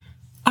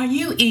Are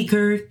you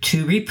eager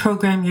to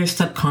reprogram your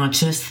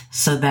subconscious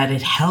so that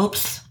it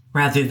helps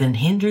rather than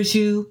hinders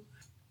you?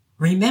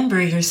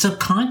 Remember, your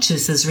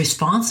subconscious is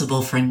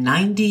responsible for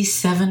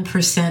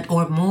 97%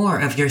 or more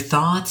of your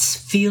thoughts,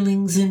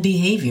 feelings, and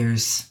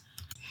behaviors.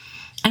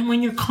 And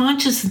when your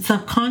conscious and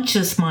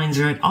subconscious minds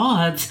are at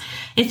odds,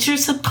 it's your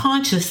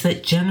subconscious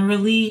that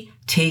generally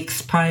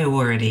takes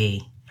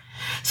priority.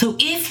 So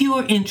if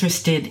you're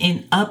interested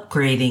in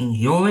upgrading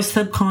your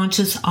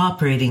subconscious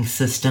operating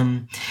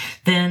system,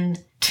 then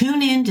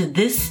tune in to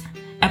this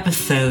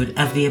episode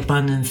of the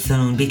Abundance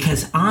Zone,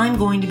 because I'm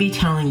going to be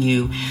telling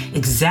you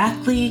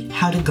exactly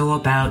how to go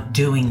about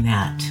doing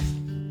that.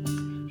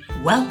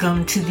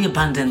 Welcome to the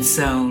Abundance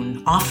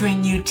Zone,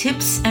 offering you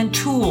tips and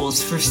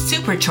tools for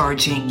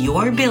supercharging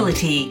your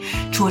ability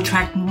to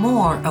attract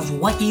more of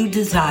what you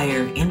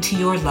desire into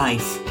your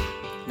life.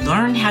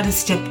 Learn how to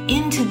step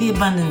into the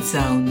Abundance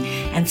Zone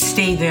and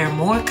stay there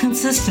more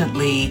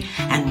consistently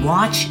and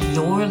watch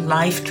your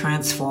life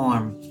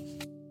transform.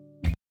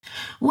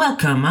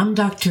 Welcome, I'm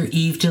Dr.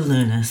 Eve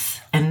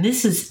DeLunas, and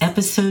this is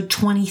episode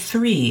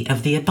 23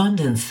 of the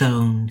Abundance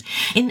Zone.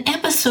 In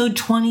episode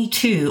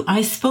 22,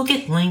 I spoke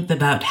at length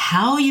about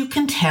how you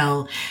can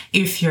tell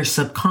if your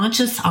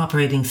subconscious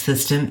operating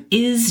system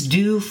is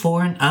due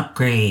for an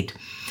upgrade.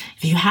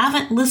 If you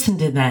haven't listened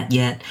to that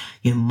yet,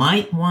 you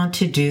might want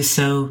to do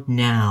so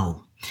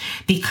now,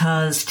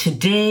 because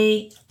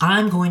today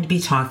I'm going to be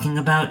talking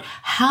about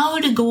how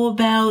to go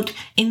about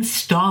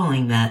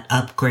installing that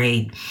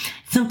upgrade.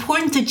 It's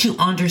important that you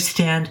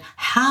understand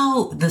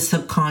how the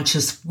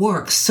subconscious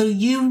works so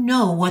you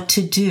know what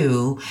to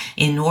do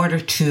in order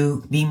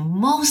to be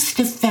most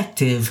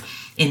effective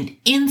in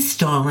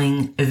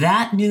installing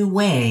that new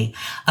way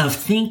of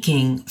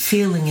thinking,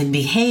 feeling, and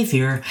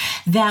behavior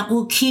that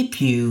will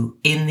keep you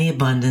in the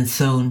abundance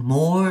zone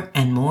more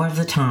and more of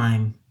the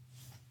time.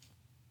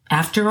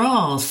 After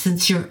all,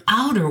 since your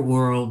outer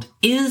world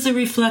is a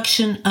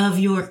reflection of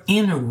your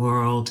inner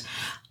world,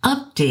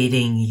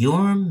 updating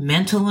your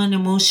mental and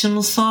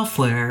emotional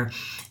software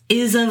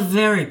is a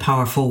very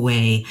powerful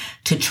way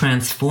to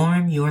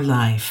transform your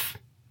life.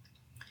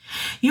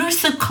 Your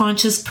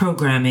subconscious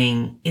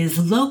programming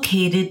is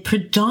located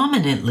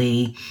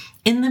predominantly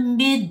in the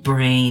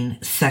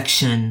midbrain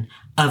section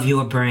of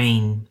your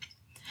brain.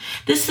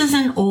 This is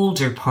an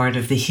older part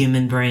of the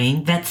human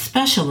brain that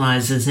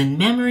specializes in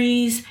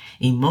memories,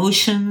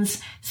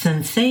 emotions,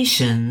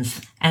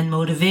 sensations, and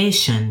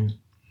motivation.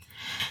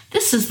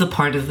 This is the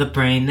part of the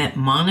brain that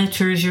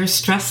monitors your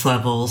stress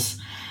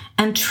levels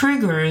and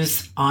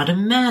triggers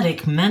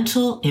automatic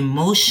mental,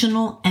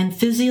 emotional, and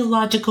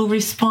physiological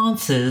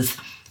responses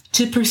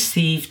to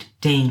perceived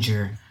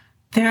danger.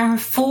 There are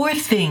 4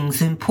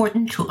 things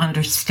important to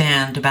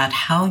understand about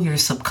how your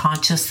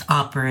subconscious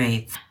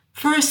operates.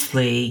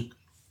 Firstly,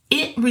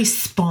 it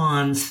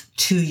responds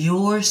to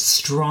your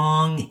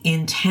strong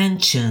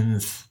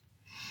intentions.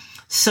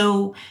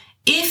 So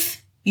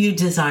if you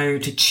desire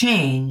to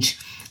change,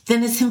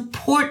 then it's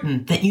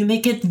important that you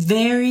make it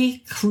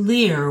very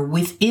clear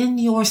within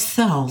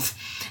yourself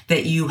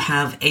that you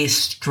have a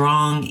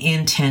strong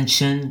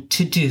intention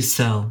to do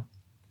so.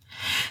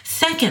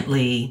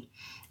 Secondly,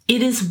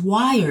 it is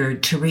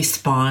wired to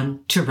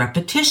respond to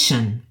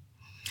repetition.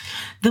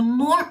 The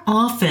more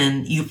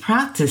often you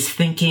practice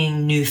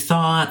thinking new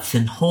thoughts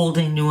and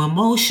holding new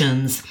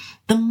emotions,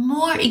 the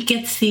more it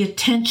gets the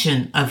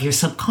attention of your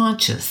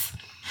subconscious.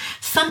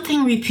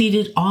 Something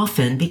repeated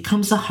often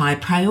becomes a high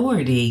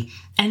priority,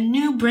 and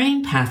new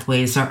brain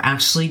pathways are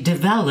actually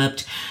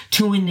developed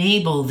to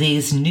enable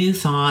these new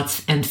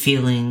thoughts and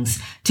feelings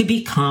to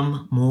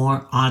become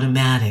more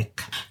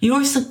automatic.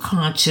 Your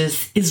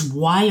subconscious is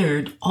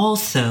wired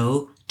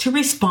also to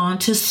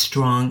respond to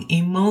strong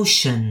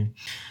emotion.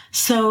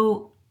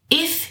 So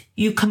if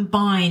you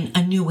combine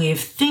a new way of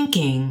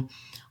thinking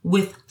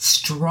with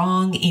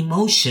strong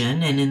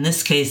emotion, and in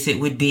this case it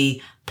would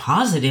be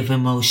positive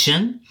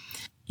emotion,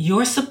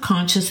 your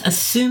subconscious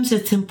assumes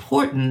it's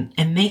important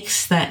and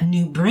makes that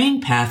new brain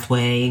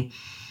pathway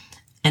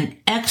an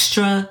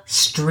extra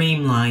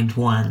streamlined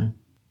one.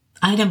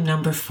 Item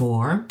number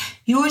 4,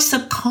 your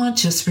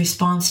subconscious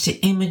responds to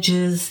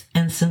images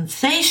and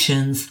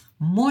sensations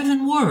more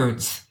than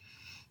words.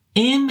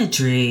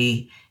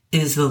 Imagery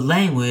is the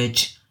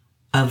language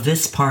of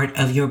this part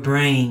of your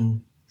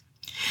brain.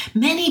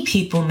 Many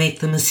people make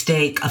the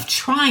mistake of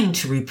trying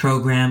to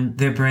reprogram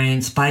their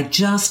brains by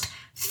just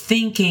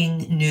thinking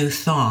new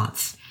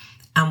thoughts.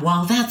 And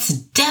while that's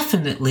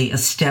definitely a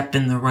step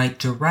in the right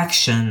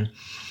direction,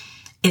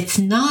 it's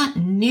not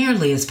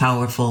nearly as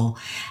powerful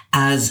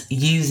as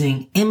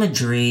using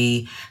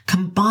imagery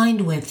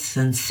combined with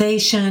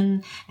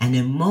sensation and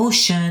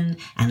emotion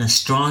and a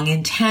strong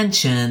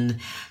intention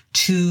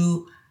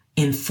to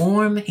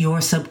inform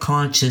your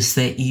subconscious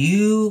that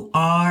you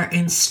are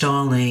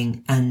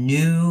installing a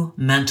new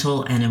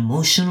mental and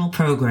emotional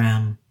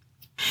program.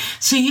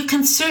 So you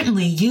can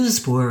certainly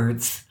use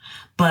words,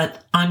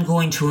 but I'm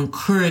going to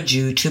encourage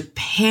you to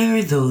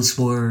pair those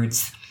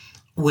words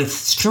with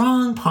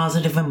strong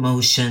positive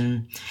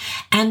emotion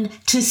and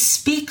to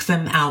speak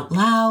them out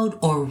loud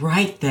or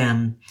write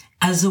them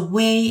as a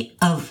way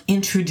of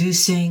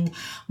introducing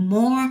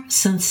more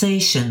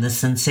sensation, the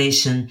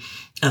sensation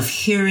of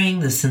hearing,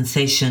 the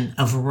sensation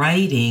of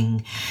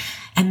writing.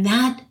 And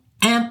that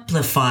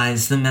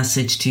amplifies the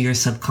message to your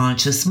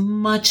subconscious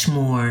much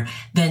more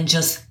than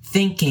just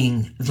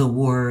thinking the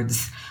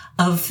words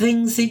of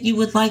things that you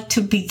would like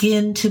to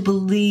begin to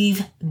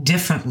believe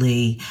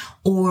differently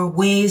or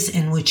ways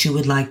in which you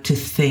would like to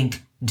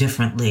think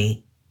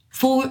differently.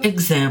 For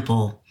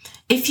example,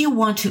 if you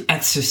want to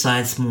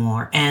exercise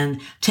more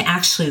and to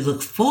actually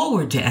look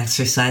forward to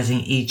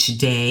exercising each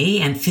day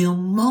and feel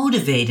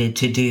motivated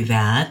to do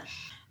that,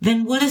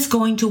 then what is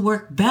going to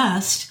work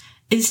best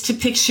is to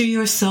picture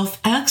yourself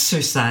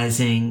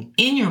exercising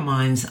in your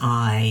mind's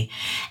eye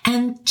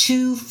and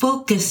to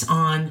focus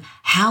on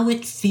how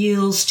it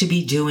feels to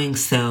be doing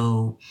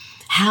so,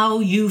 how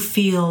you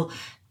feel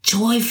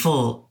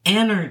joyful,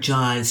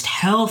 energized,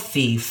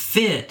 healthy,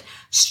 fit,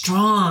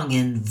 strong,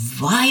 and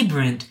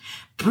vibrant,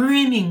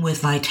 brimming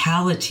with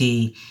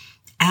vitality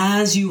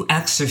as you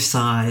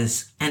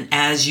exercise and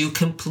as you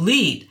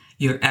complete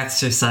your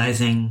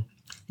exercising.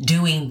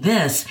 Doing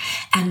this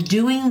and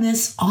doing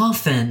this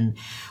often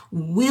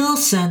will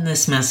send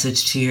this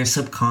message to your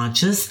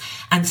subconscious,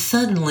 and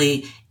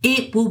suddenly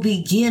it will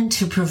begin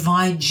to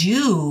provide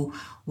you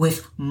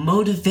with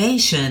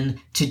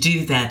motivation to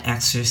do that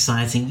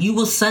exercising. You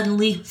will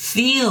suddenly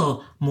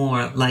feel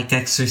more like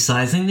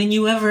exercising than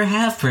you ever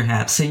have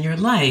perhaps in your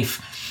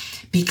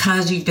life,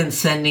 because you've been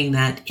sending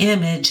that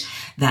image,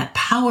 that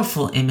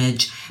powerful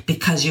image,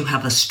 because you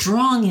have a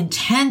strong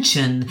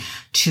intention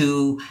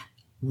to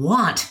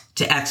want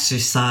to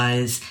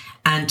exercise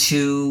and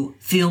to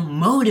feel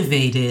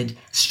motivated,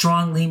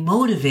 strongly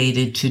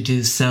motivated to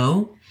do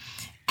so.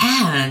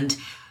 And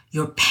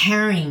you're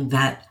pairing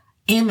that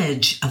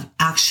image of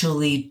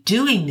actually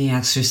doing the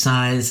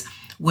exercise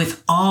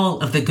with all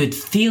of the good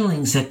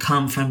feelings that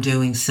come from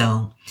doing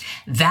so.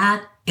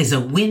 That is a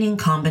winning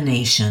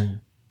combination.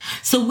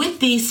 So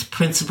with these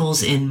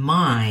principles in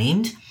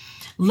mind,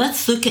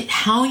 let's look at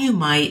how you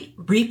might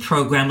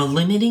reprogram a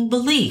limiting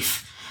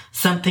belief.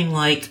 Something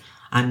like,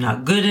 I'm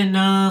not good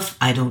enough,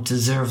 I don't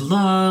deserve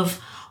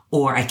love,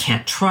 or I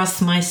can't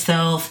trust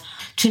myself,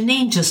 to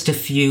name just a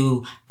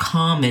few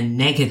common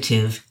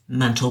negative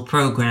mental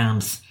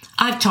programs.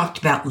 I've talked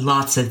about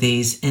lots of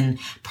these in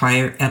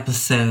prior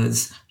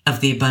episodes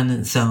of the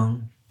Abundance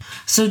Zone.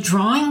 So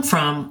drawing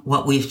from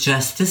what we've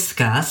just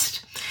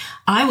discussed,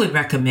 I would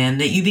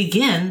recommend that you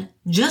begin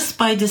just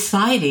by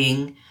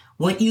deciding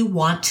what you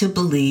want to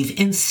believe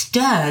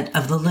instead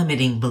of the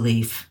limiting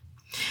belief.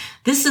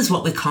 This is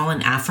what we call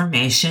an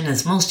affirmation,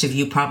 as most of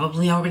you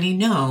probably already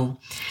know,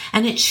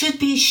 and it should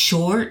be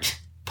short,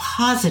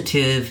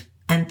 positive,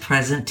 and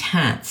present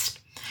tense.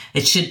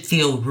 It should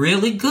feel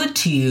really good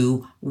to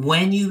you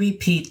when you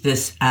repeat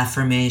this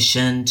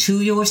affirmation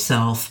to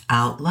yourself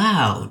out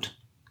loud.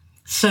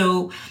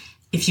 So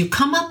if you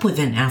come up with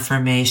an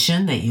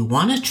affirmation that you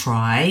want to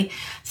try,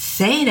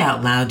 say it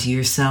out loud to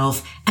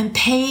yourself and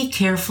pay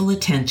careful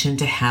attention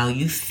to how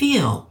you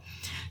feel.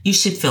 You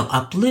should feel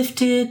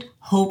uplifted,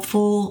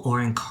 hopeful,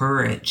 or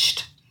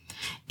encouraged.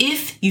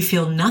 If you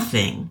feel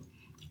nothing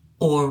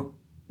or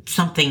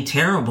something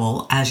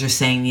terrible as you're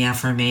saying the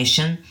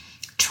affirmation,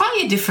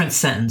 try a different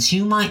sentence.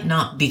 You might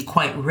not be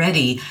quite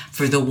ready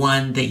for the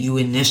one that you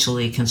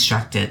initially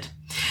constructed.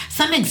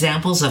 Some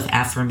examples of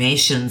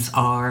affirmations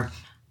are,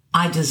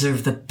 I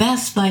deserve the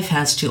best life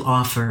has to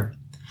offer.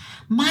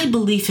 My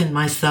belief in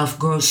myself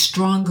grows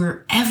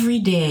stronger every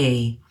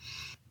day.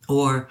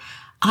 Or,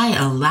 I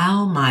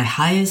allow my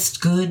highest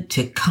good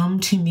to come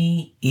to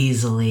me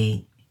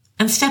easily.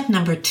 And step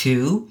number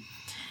 2,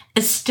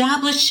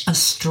 establish a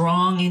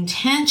strong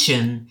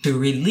intention to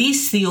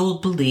release the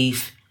old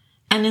belief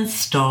and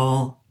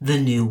install the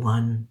new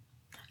one.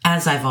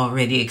 As I've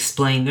already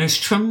explained, there's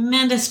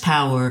tremendous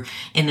power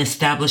in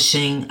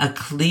establishing a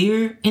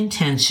clear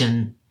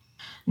intention.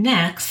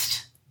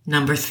 Next,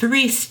 number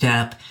 3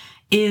 step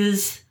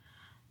is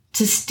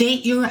to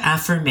state your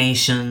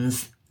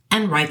affirmations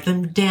and write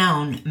them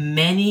down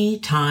many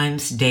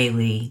times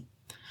daily.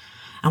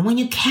 And when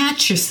you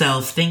catch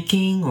yourself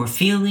thinking or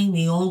feeling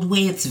the old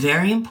way, it's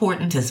very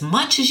important, as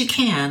much as you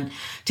can,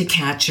 to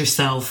catch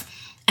yourself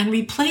and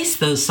replace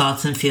those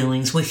thoughts and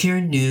feelings with your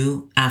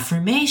new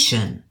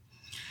affirmation.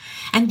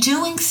 And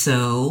doing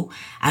so,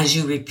 as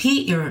you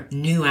repeat your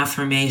new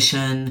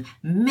affirmation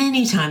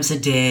many times a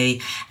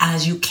day,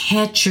 as you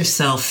catch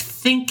yourself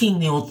thinking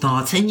the old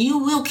thoughts, and you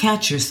will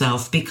catch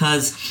yourself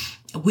because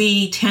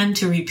we tend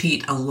to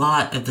repeat a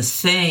lot of the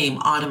same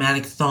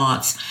automatic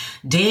thoughts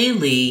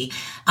daily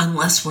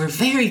unless we're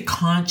very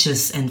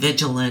conscious and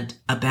vigilant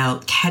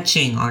about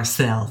catching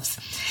ourselves.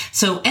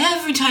 So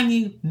every time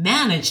you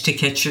manage to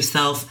catch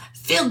yourself,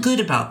 feel good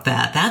about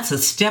that. That's a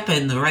step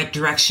in the right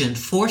direction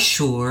for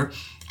sure.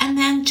 And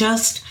then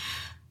just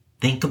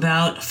think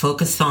about,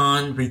 focus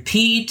on,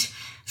 repeat,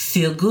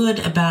 feel good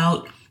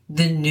about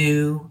the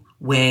new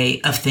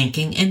way of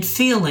thinking and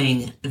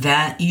feeling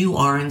that you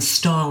are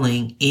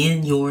installing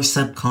in your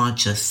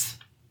subconscious.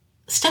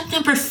 Step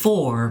number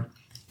 4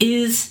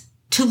 is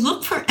to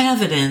look for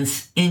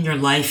evidence in your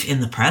life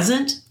in the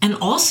present and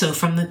also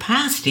from the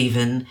past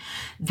even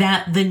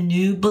that the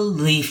new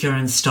belief you're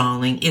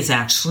installing is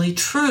actually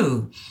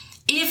true.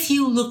 If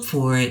you look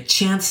for it,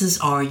 chances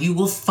are you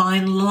will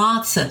find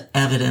lots of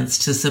evidence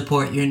to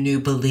support your new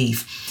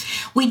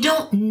belief. We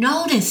don't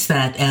notice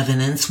that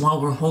evidence while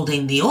we're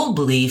holding the old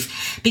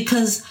belief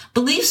because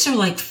beliefs are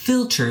like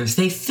filters.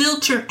 They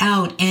filter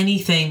out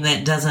anything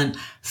that doesn't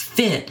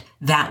fit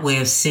that way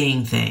of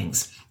seeing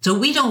things. So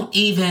we don't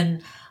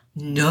even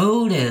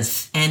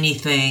notice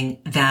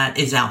anything that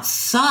is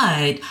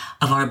outside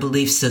of our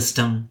belief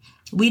system.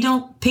 We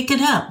don't pick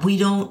it up. We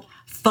don't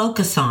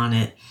focus on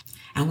it.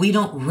 And we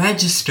don't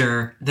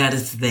register that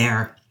it's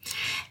there.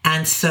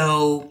 And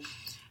so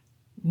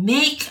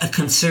make a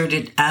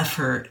concerted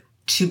effort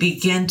to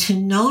begin to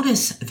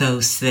notice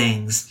those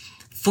things.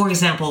 For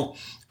example,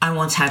 I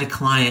once had a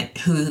client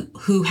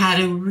who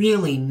had a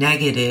really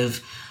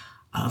negative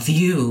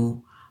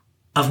view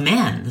of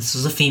men. This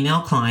was a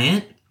female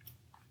client.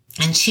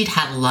 And she'd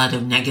had a lot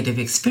of negative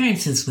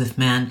experiences with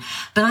men,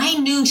 but I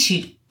knew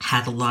she'd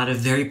had a lot of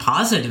very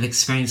positive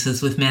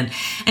experiences with men.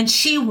 And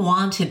she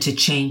wanted to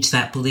change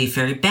that belief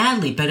very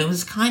badly, but it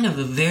was kind of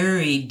a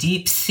very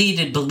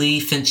deep-seated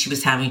belief and she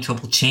was having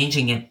trouble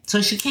changing it.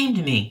 So she came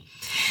to me.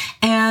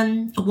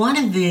 And one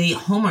of the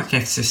homework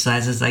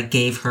exercises I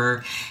gave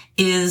her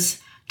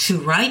is to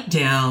write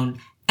down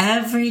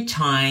every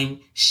time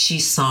she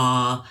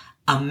saw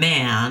a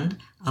man,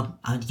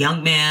 a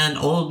young man,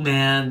 old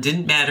man,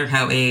 didn't matter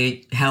how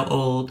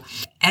old.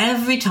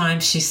 Every time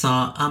she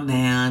saw a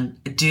man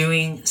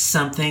doing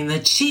something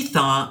that she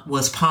thought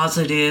was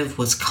positive,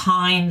 was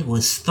kind,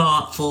 was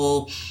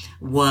thoughtful,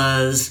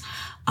 was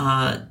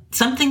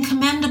something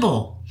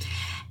commendable.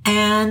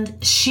 And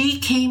she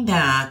came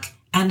back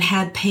and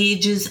had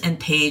pages and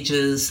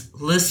pages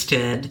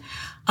listed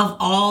of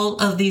all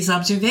of these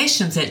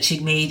observations that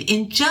she'd made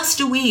in just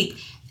a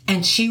week.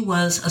 And she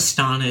was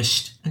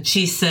astonished. And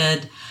she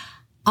said,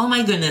 oh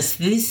my goodness,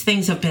 these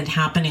things have been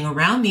happening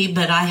around me,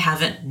 but I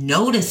haven't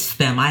noticed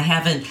them. I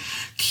haven't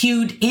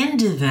cued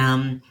into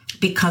them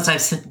because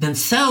I've been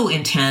so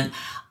intent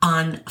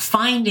on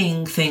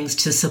finding things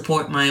to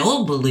support my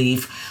old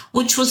belief,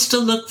 which was to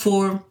look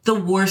for the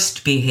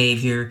worst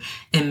behavior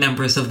in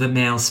members of the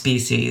male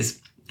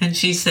species. And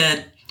she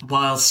said,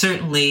 while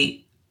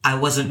certainly I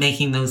wasn't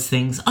making those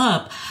things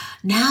up,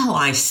 now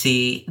I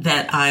see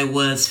that I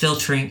was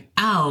filtering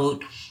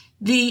out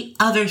the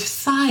other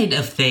side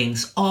of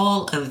things,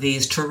 all of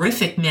these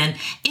terrific men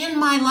in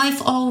my life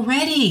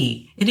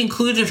already. It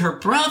included her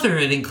brother,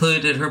 it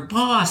included her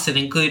boss, it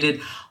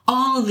included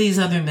all of these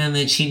other men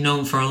that she'd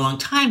known for a long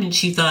time. And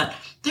she thought,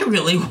 they're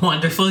really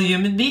wonderful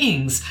human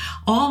beings.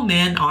 All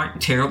men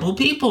aren't terrible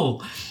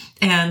people.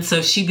 And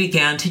so she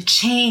began to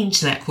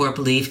change that core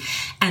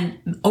belief,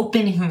 and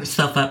opening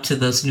herself up to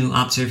those new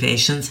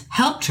observations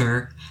helped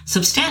her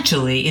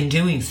substantially in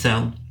doing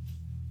so.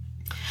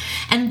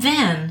 And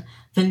then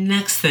the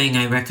next thing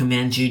I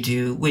recommend you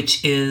do,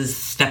 which is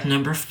step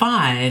number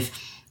 5,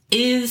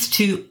 is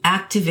to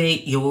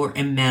activate your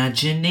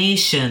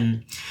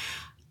imagination.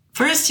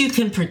 First, you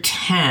can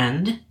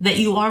pretend that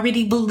you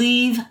already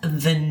believe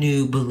the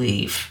new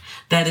belief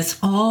that is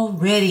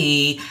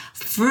already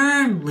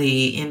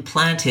firmly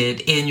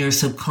implanted in your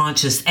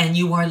subconscious, and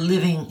you are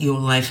living your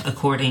life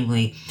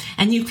accordingly.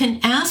 And you can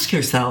ask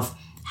yourself,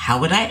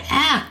 how would I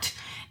act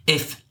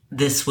if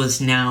this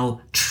was now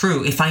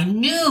true? If I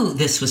knew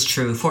this was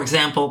true, for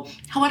example,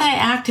 how would I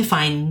act if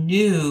I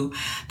knew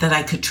that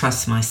I could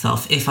trust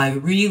myself? If I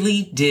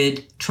really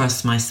did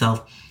trust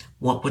myself,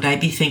 what would I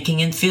be thinking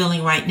and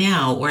feeling right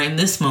now, or in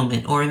this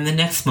moment, or in the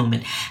next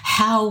moment?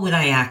 How would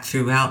I act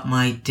throughout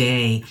my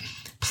day?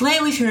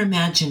 Play with your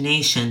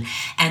imagination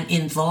and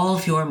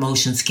involve your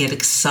emotions. Get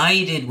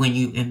excited when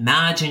you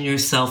imagine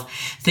yourself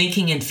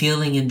thinking and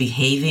feeling and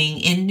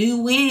behaving in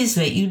new ways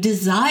that you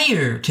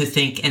desire to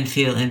think and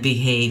feel and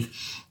behave.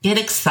 Get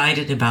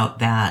excited about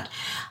that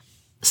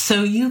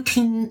so you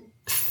can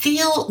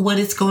feel what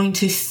it's going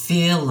to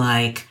feel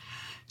like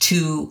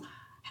to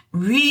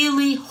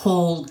really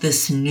hold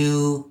this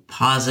new,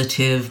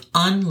 positive,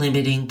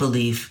 unlimiting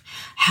belief.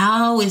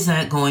 How is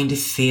that going to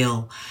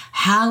feel?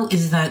 How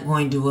is that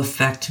going to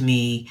affect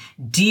me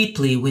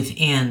deeply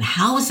within?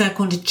 How is that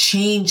going to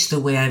change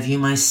the way I view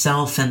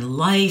myself and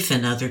life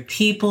and other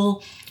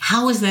people?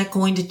 How is that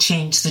going to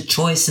change the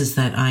choices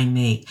that I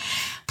make?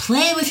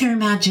 Play with your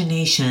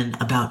imagination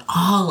about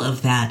all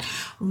of that.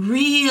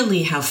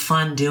 Really have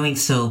fun doing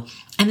so.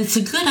 And it's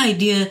a good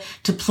idea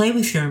to play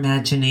with your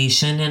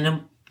imagination in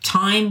a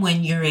time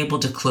when you're able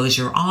to close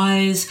your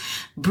eyes,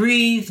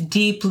 breathe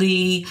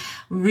deeply,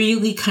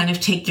 really kind of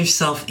take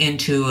yourself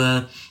into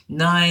a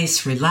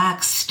nice,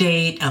 relaxed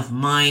state of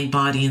mind,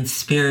 body, and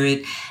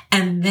spirit,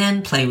 and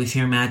then play with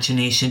your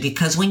imagination.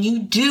 Because when you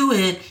do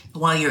it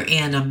while you're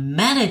in a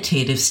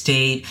meditative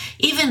state,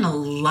 even a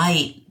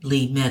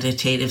lightly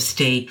meditative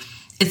state,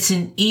 It's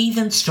an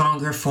even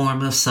stronger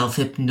form of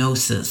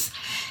self-hypnosis.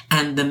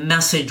 And the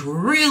message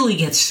really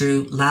gets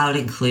through loud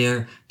and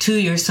clear to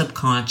your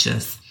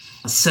subconscious.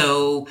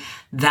 So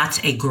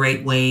that's a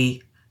great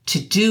way to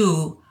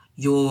do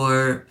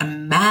your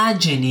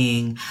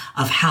imagining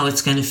of how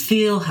it's going to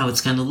feel, how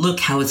it's going to look,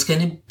 how it's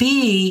going to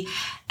be,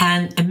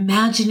 and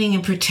imagining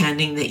and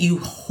pretending that you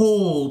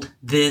hold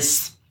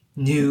this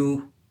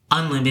new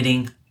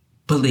unlimiting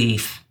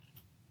belief,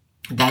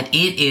 that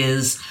it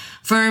is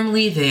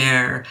firmly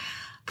there,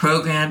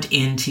 programmed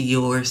into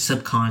your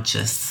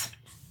subconscious.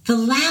 The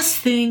last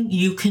thing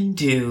you can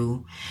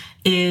do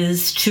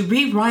is to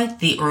rewrite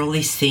the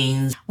early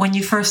scenes when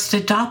you first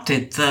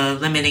adopted the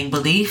limiting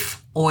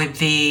belief or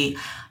the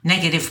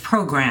negative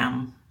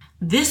program.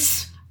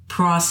 This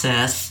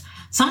process,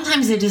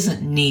 sometimes it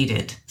isn't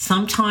needed.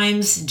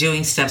 Sometimes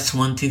doing steps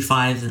 1 through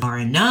 5 are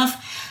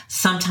enough.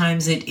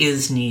 Sometimes it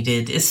is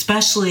needed,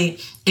 especially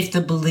if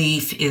the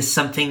belief is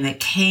something that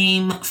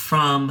came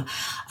from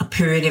a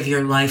period of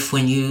your life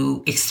when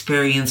you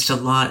experienced a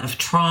lot of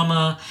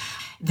trauma.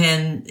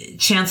 Then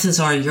chances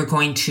are you're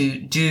going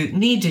to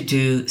need to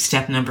do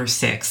step number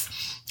 6,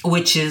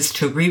 which is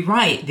to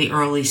rewrite the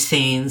early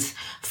scenes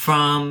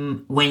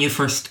from when you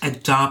first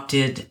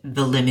adopted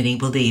the limiting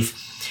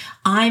belief.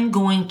 I'm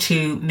going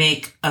to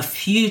make a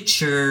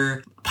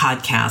future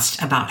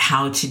podcast about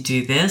how to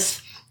do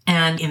this.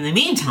 And in the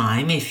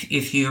meantime,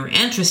 if you're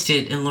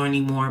interested in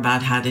learning more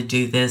about how to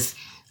do this,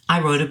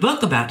 I wrote a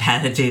book about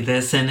how to do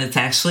this, and it's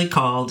actually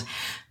called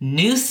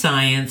New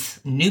Science,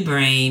 New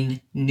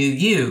Brain, New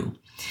You,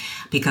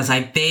 because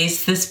I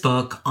based this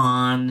book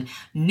on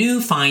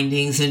new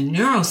findings in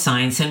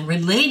neuroscience and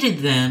related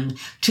them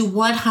to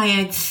what I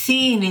had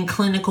seen in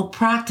clinical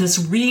practice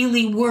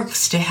really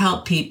works to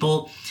help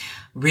people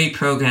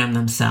reprogram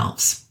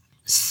themselves.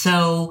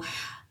 So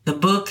the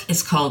book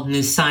is called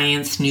New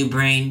Science, New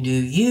Brain, New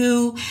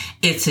You.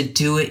 It's a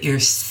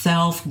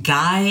do-it-yourself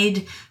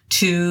guide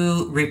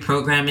to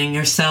reprogramming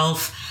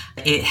yourself.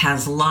 It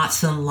has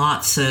lots and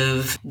lots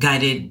of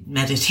guided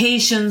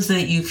meditations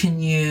that you can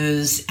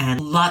use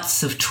and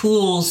lots of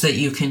tools that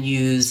you can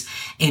use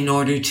in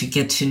order to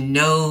get to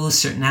know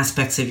certain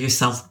aspects of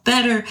yourself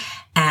better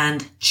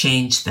and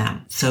change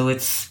them. So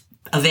it's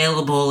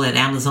available at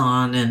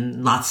Amazon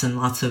and lots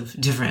of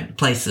different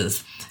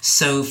places.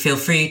 So feel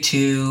free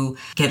to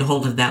get a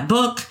hold of that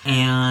book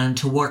and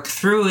to work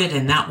through it,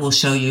 and that will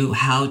show you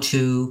how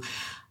to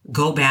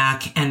go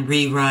back and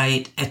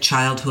rewrite a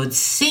childhood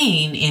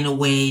scene in a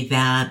way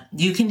that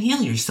you can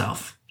heal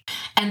yourself.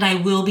 And I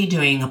will be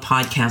doing a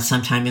podcast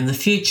sometime in the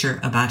future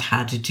about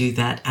how to do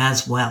that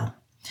as well.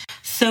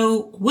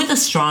 So with a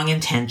strong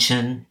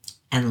intention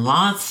and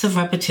lots of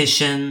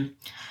repetition,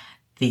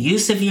 the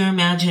use of your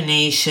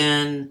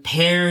imagination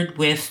paired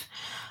with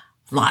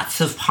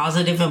lots of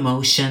positive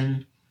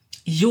emotion,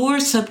 your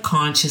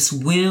subconscious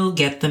will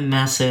get the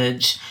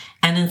message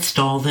and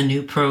install the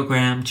new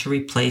program to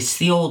replace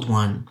the old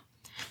one.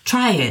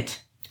 Try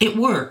it. It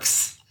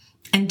works.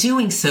 And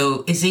doing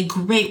so is a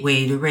great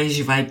way to raise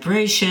your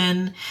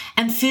vibration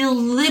and feel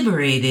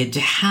liberated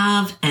to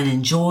have and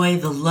enjoy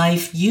the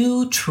life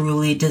you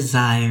truly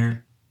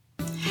desire.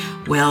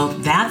 Well,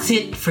 that's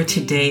it for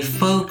today,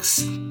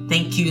 folks.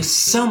 Thank you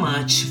so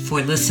much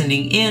for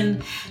listening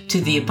in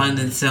to the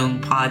Abundance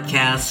Zone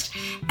podcast,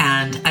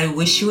 and I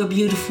wish you a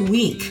beautiful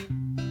week.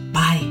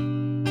 Bye.